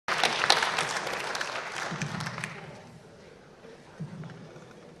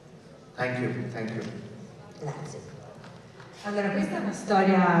Thank you, thank you. Grazie. Allora, questa è una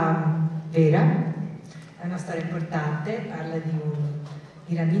storia vera, è una storia importante, parla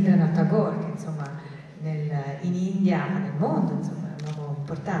di Rabindranath Tagore, che insomma in India, ma nel mondo, insomma, è un uomo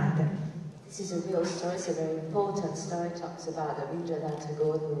importante. This is a real story, it's a very important story. It talks about Rabindranath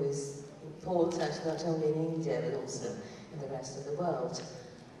Tagore, who is important not only in India but also in the rest of the world.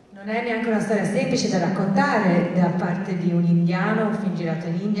 Non è neanche una storia semplice da raccontare da parte di un indiano, un film girato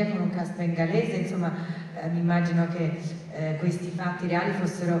in India con un cast bengalese, insomma mi immagino che questi fatti reali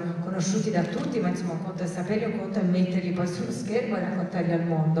fossero conosciuti da tutti, ma insomma un conto è saperli, un conto è metterli poi sullo schermo e raccontarli al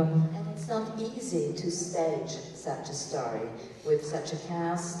mondo. And it's not easy to stage such a story with such a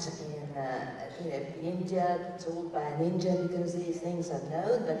cast in India, told by an Indian, because these things are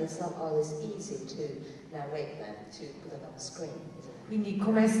known, but it's not always easy to narrate them, to put them on the screen. Quindi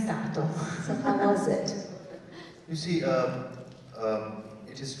com'è stato? So how was it? You see,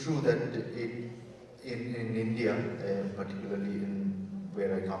 it is true that in India, particularly in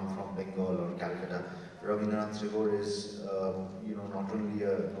where I come from, Bengal or Calcutta, Rabindranath Tagore is, not only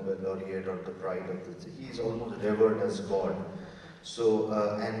a Nobel laureate or the pride of the, he is almost revered as God. So,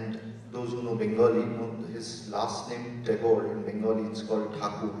 and those who know Bengali know his last name Tagore in Bengali, it's called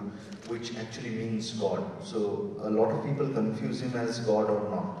Thakur, which actually means God. So a lot of people confuse him as God or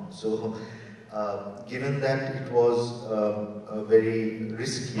not. So given that it was very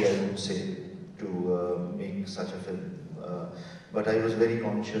risky, I would say, to make such a film, but I was very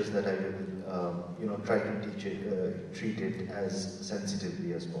conscious that I would, try to treat it as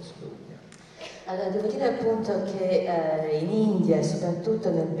sensitively as possible. Yeah. Allora, devo dire appunto che in India e soprattutto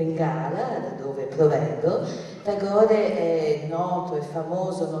nel Bengala, da dove provengo, Tagore è noto e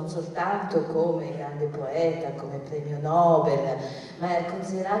famoso non soltanto come grande poeta, come premio Nobel, ma è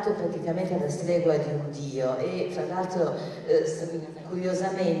considerato praticamente alla stregua di un dio e fra l'altro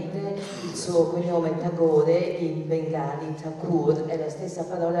curiosamente il suo cognome Tagore in bengali Thakur è la stessa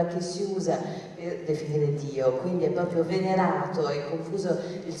parola che si usa per definire Dio, quindi è proprio venerato e confuso,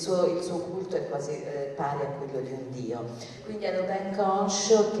 il suo culto è quasi pari a quello di un dio. Quindi ero ben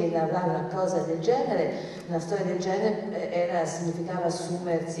conscio che narrare una cosa del genere, una storia del genere significava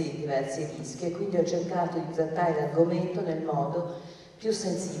assumersi diversi rischi e quindi ho cercato di trattare l'argomento nel modo più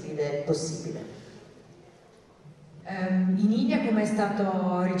sensibile possibile. In India come è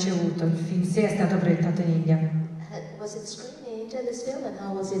stato ricevuto il film, se è stato proiettato in India? Was it screened in India, this film, and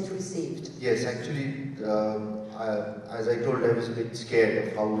how was it received? Yes, actually, as I told, I was a bit scared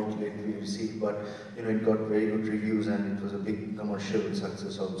of how it would be received, but it got very good reviews and it was a big commercial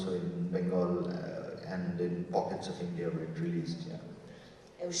success also in Bengal and in pockets of India where it released. Yeah.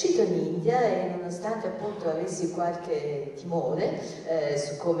 È uscito in India e nonostante appunto avessi qualche timore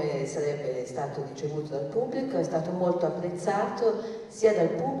su come sarebbe stato ricevuto dal pubblico, è stato molto apprezzato sia dal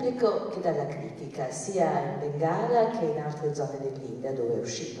pubblico che dalla critica, sia in Bengala che in altre zone dell'India dove è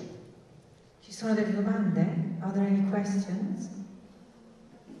uscito. Ci sono delle domande? Are there any questions?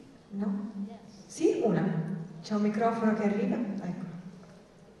 No? Sì, una. C'è un microfono che arriva? Ecco.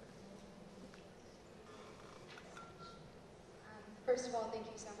 First of all, thank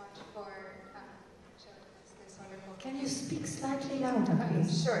you so much for showing us this wonderful. Can you speak slightly louder,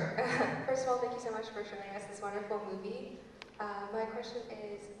 please? Sure. First of all, thank you so much for showing us this wonderful movie. My question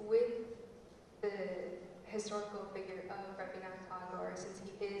is, with the historical figure of Rabindranath Tagore, since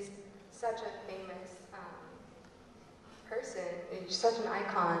he is such a famous person, such an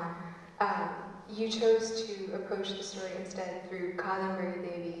icon, you chose to approach the story instead through Kadambari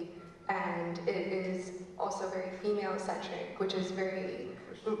Devi, and it is also very female-centric, which is very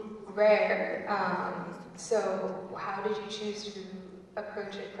rare. So how did you choose to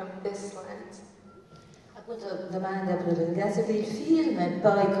approach it from this lens? Appunto, domanda, appunto, ringrazio per il film e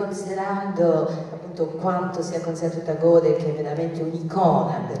poi considerando appunto quanto sia considerato Tagore, che è veramente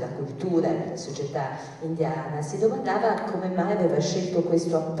un'icona per la cultura e per la società indiana, si domandava come mai aveva scelto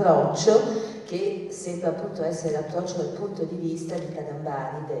questo approccio che sembra appunto essere l'approccio dal punto di vista di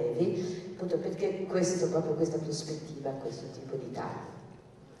Kadambari Devi, appunto perché proprio questa prospettiva, questo tipo di taglio.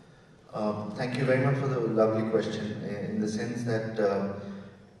 Thank you very much for the lovely question, in the sense that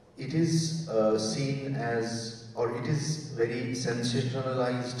it is seen as, or it is very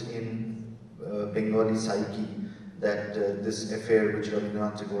sensationalized in Bengali psyche, that this affair which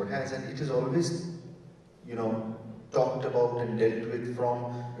Rabindranath Tagore has, and it is always, talked about and dealt with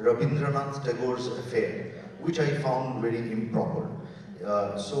from Rabindranath Tagore's affair, which I found very improper.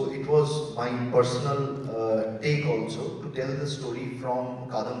 So it was my personal take also to tell the story from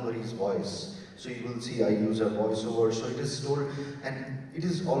Kadambari's voice. So you will see I use a voiceover, so it is told, and it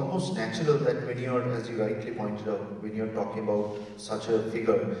is almost natural that when you're, as you rightly pointed out, when you're talking about such a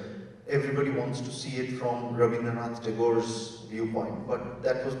figure, everybody wants to see it from Rabindranath Tagore's viewpoint, but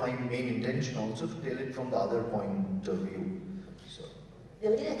that was my main intention also, to tell it from the other point of view. So.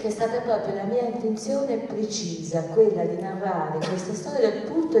 Devo dire che è stata proprio la mia intenzione precisa, quella di narrare questa storia dal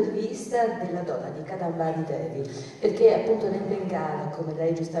punto di vista della donna di Kadambari Devi, perché appunto nel Bengala, come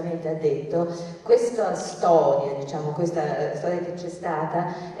lei giustamente ha detto, questa storia, diciamo, questa storia che c'è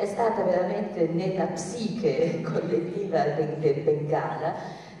stata, è stata veramente nella psiche collettiva del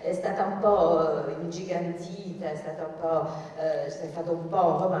Bengala, è stata un po' ingigantita, è stato un po'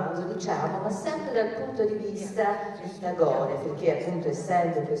 un romanzo, diciamo, ma sempre dal punto di vista di Tagore, perché appunto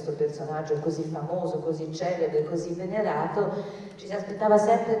essendo questo personaggio così famoso, così celebre, così venerato, ci si aspettava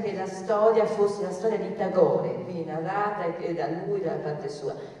sempre che la storia fosse la storia di Tagore, quindi narrata da lui, dalla parte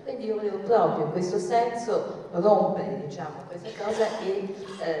sua. Quindi io volevo proprio in questo senso rompere, diciamo, questa cosa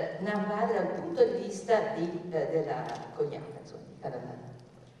e narrare dal punto di vista della cognata, insomma, di Kadambari.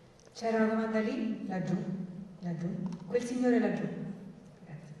 C'era una domanda lì, laggiù, quel signore laggiù.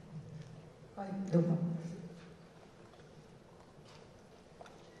 Grazie. Poi dopo.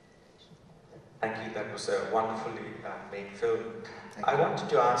 Thank you, that was a wonderfully made film. I wanted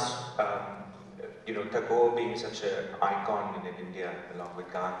to ask, you know, Tagore being such an icon in India, along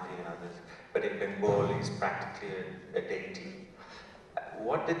with Gandhi and others, but in Bengal he's practically a deity.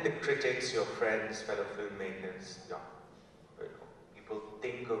 What did the critics, your friends, fellow filmmakers, people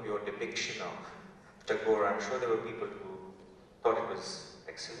think of your depiction of Tagore? I'm sure there were people who thought it was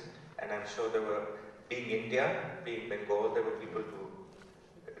excellent, and I'm sure there were, being India, being Bengal, there were people who...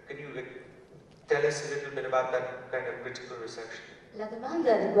 Can you tell us a little bit about that kind of critical reception? La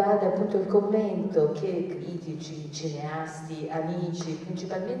domanda riguarda appunto il commento che critici, cineasti, amici,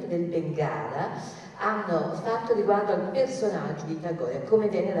 principalmente del Bengala, hanno fatto riguardo al personaggio di Tagore, come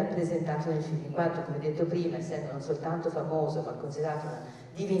viene rappresentato nel film, in quanto, come detto prima, essendo non soltanto famoso ma considerato una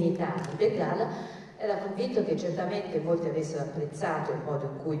divinità di Bengala, era convinto che certamente molti avessero apprezzato il modo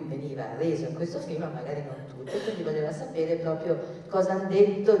in cui veniva reso in questo film, ma magari non tutti, e quindi voleva sapere proprio cosa hanno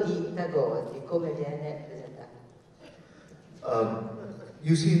detto di Tagore, di come viene presentato.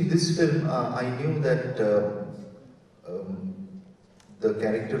 You see, in this film, I knew that the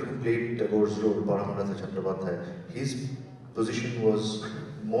character who played Tagore's role, Paramartha Chattopadhyay, his position was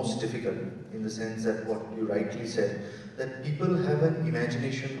most difficult in the sense that what you rightly said, that people have an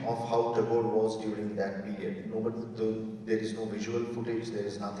imagination of how Tagore was during that period. There is no visual footage, there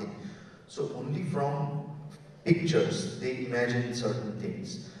is nothing. So only from pictures they imagine certain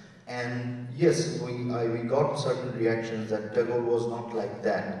things. And yes, we got certain reactions that Tagore was not like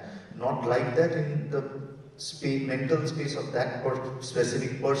that. Not like that in the mental space of that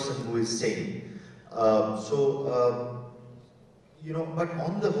specific person who is saying. You know, but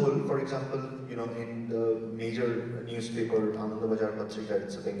on the whole, for example, you know, in the major newspaper, Anandabajar Patrika,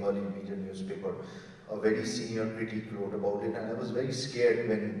 it's a Bengali major newspaper, a very senior critic wrote about it, and I was very scared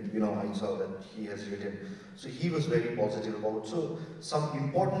when, you know, I saw that he has written. So he was very positive about it. So some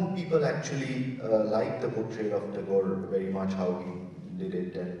important people actually liked the portrayal of Tagore very much, how he did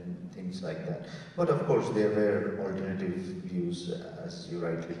it and things like that. But of course there were alternative views, as you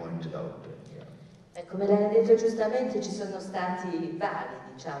rightly pointed out. Come lei ha detto giustamente, ci sono stati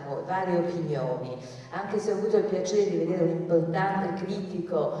varie opinioni, anche se ho avuto il piacere di vedere un importante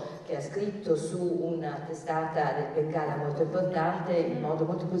critico che ha scritto su una testata del Bengala molto importante in modo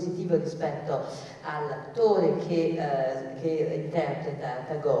molto positivo rispetto all'attore che interpreta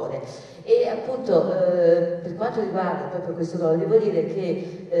Tagore. E appunto per quanto riguarda proprio questo ruolo, devo dire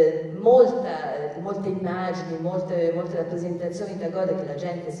che molte immagini, molte rappresentazioni di Tagore che la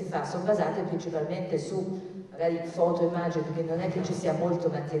gente si fa sono basate principalmente su magari foto, immagini, perché non è che ci sia molto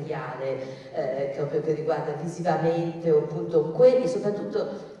materiale proprio che riguarda visivamente o appunto e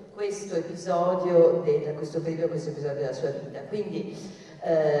soprattutto questo episodio della sua vita. Quindi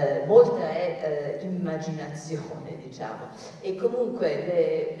molta è immaginazione, diciamo, e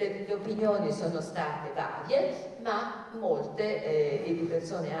comunque le opinioni sono state varie, ma molte e di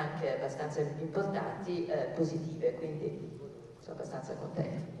persone anche abbastanza importanti positive, quindi sono abbastanza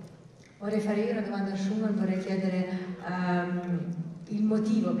contenta. Vorrei fare io una domanda a Suman, vorrei chiedere il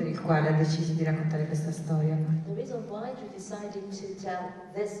motivo per il quale ha deciso di raccontare questa storia. The reason why you decided to tell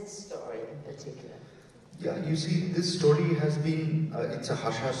this story in particular. Yeah, you see, this story has been, it's a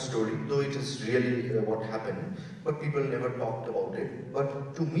hush-hush story, though it is really what happened, but people never talked about it.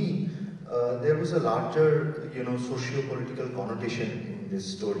 But to me, there was a larger, you know, socio-political connotation in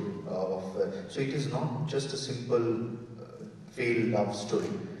this story. So it is not just a simple failed love story.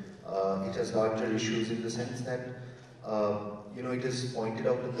 It has larger issues in the sense that you know, it is pointed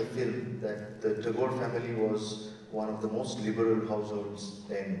out in the film that the Tagore family was one of the most liberal households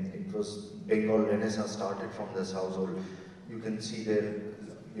then. It was Bengal Renaissance started from this household. You can see there,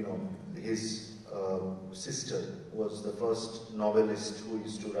 you know, his sister was the first novelist who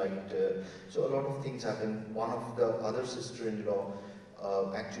used to write. So a lot of things happened. One of the other sister-in-law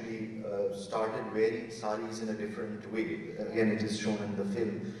actually started wearing saris in a different way. Again, it is shown in the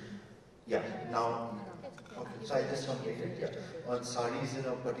film. Yeah, now, okay, so I just completed, yeah, on saris in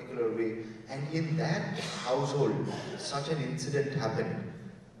a particular way. And in that household, such an incident happened.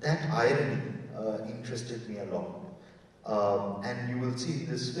 That irony interested me a lot. And you will see in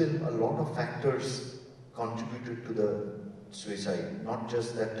this film, a lot of factors contributed to the suicide. Not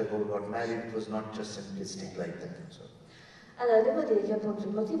just that Tagore got married, it was not just simplistic like that. So. Allora, devo dire che appunto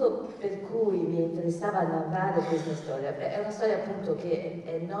il motivo per cui mi interessava narrare questa storia, è una storia appunto che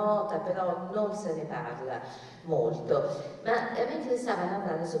è nota, però non se ne parla molto, ma mi interessava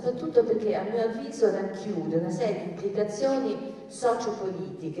narrare soprattutto perché a mio avviso racchiude una serie di implicazioni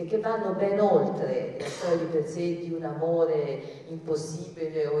sociopolitiche che vanno ben oltre la storia di per sé di un amore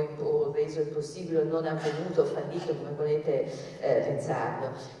impossibile o reso impossibile o non avvenuto o fallito, come volete pensarlo.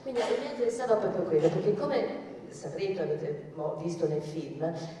 Quindi mi interessava proprio quello, perché come saprete, avete visto nel film,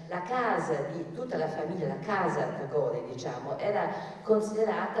 la casa di tutta la famiglia, la casa Tagore, diciamo, era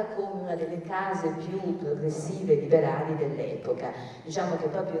considerata come una delle case più progressive e liberali dell'epoca. Diciamo che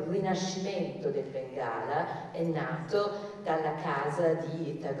proprio il rinascimento del Bengala è nato dalla casa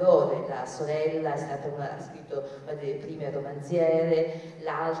di Tagore. La sorella è stata ha scritto una delle prime romanziere,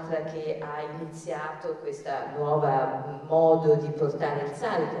 l'altra che ha iniziato questo nuovo modo di portare il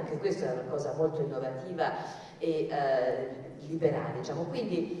sarito, anche questa è una cosa molto innovativa e liberale, diciamo.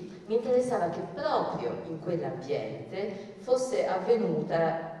 Quindi mi interessava che proprio in quell'ambiente fosse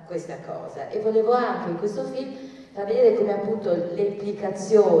avvenuta questa cosa e volevo anche in questo film far vedere come appunto le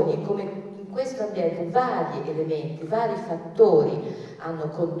implicazioni, come in questo ambiente vari elementi, vari fattori hanno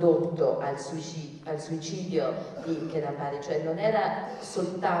condotto al suicidio di Kadambari, cioè non era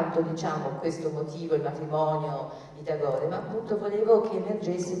soltanto, diciamo, questo motivo, il matrimonio di Tagore, ma appunto volevo che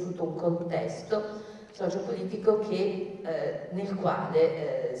emergesse tutto un contesto sociopolitico nel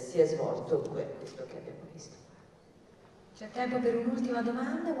quale si è svolto questo che abbiamo visto. C'è tempo per un'ultima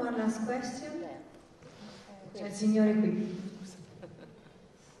domanda? One last question? C'è il signore qui.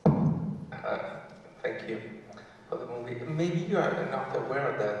 Thank you for the movie. Maybe you are not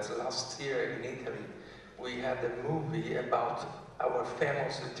aware that last year in Italy we had a movie about our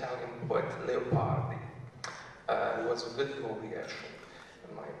famous Italian poet Leopardi. It was a good movie actually,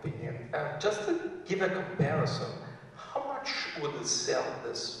 in my opinion. Just to give a comparison, how much would it sell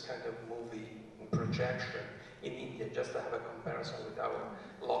this kind of movie projection in India, just to have a comparison with our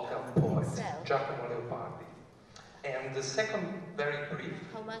local poet, Giacomo Leopardi? And the second, very brief,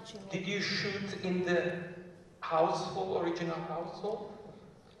 did you shoot in the household, original household?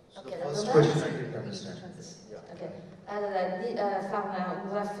 So the first question I didn't understand. Okay. Allora, fa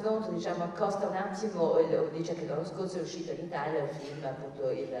un raffronto, diciamo, accosta un attimo, dice che l'anno scorso è uscito in Italia un film appunto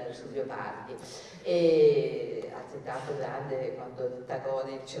su Leopardi, e altrettanto grande quanto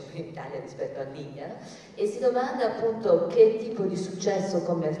Tagore, diciamo, in Italia rispetto all'India, no? E si domanda appunto che tipo di successo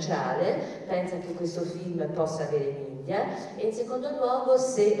commerciale pensa che questo film possa avere in India, e in secondo luogo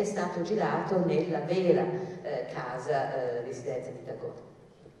se è stato girato nella vera casa residenza di Tagore.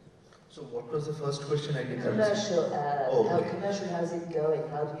 So what was the first question I didn't Commercial, understand? how's it going?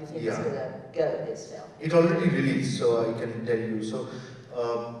 How do you think it's going to go, this film? It already released, so I can tell you. So,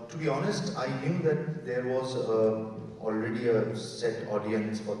 to be honest, I knew that there was already a set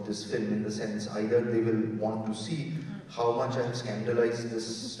audience for this film, in the sense either they will want to see how much I have scandalized this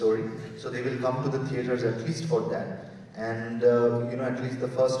story, so they will come to the theaters at least for that. And you know, at least the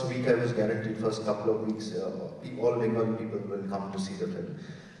first week I was guaranteed, first couple of weeks, all Bengali people will come to see the film.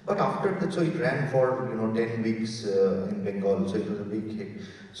 But after that, so it ran for 10 weeks in Bengal, so it was a big hit.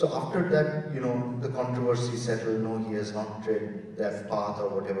 So after that, the controversy settled. No, he has not tread that path or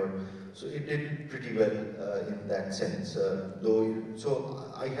whatever. So it did pretty well in that sense.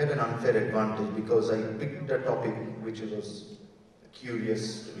 So I had an unfair advantage because I picked a topic which was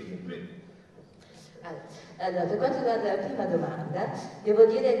curious to begin with. Allora, per quanto riguarda la prima domanda, devo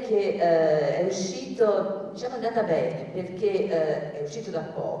dire che è uscito, diciamo, è andata bene, perché è uscito da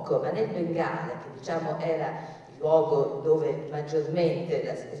poco, ma nel Bengala, che diciamo era il luogo dove maggiormente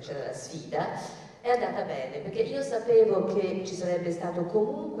c'era la sfida, È andata bene, perché io sapevo che ci sarebbe stato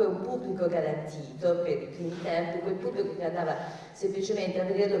comunque un pubblico garantito per i primi tempi, quel pubblico che andava semplicemente a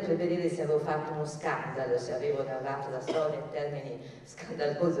vederlo per vedere se avevo fatto uno scandalo, se avevo narrato la storia in termini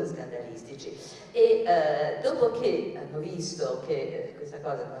scandalosi o scandalistici. E dopo che hanno visto che questa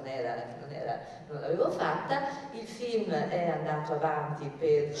cosa non l'avevo fatta, il film è andato avanti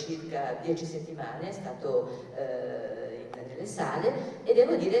per circa 10 settimane, è stato nelle sale, e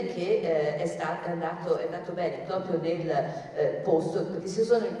devo dire che è andato bene proprio nel posto, perché si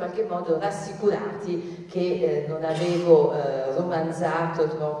sono in qualche modo rassicurati che non avevo romanzato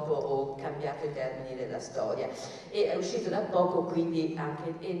troppo o cambiato i termini della storia. E è uscito da poco, quindi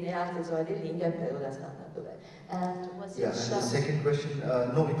anche nelle altre zone dell'India per ora sta andando bene. Yeah, and the second question,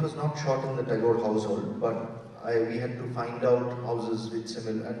 no, it was not shot in the Tagore household, but we had to find out houses with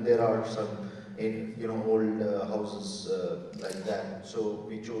similar, and there are some, old houses like that, so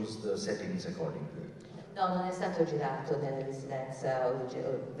we chose the settings accordingly. No, non è stato girato nella residenza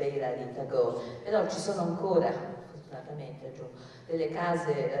vera di Tagore, però ci sono ancora, fortunatamente aggiungo, delle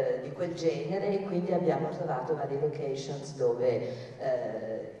case di quel genere, e quindi abbiamo trovato varie locations dove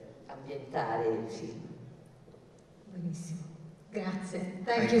ambientare il film. Benissimo, grazie.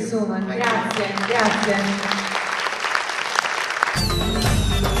 Thank you, Suman. Grazie, grazie.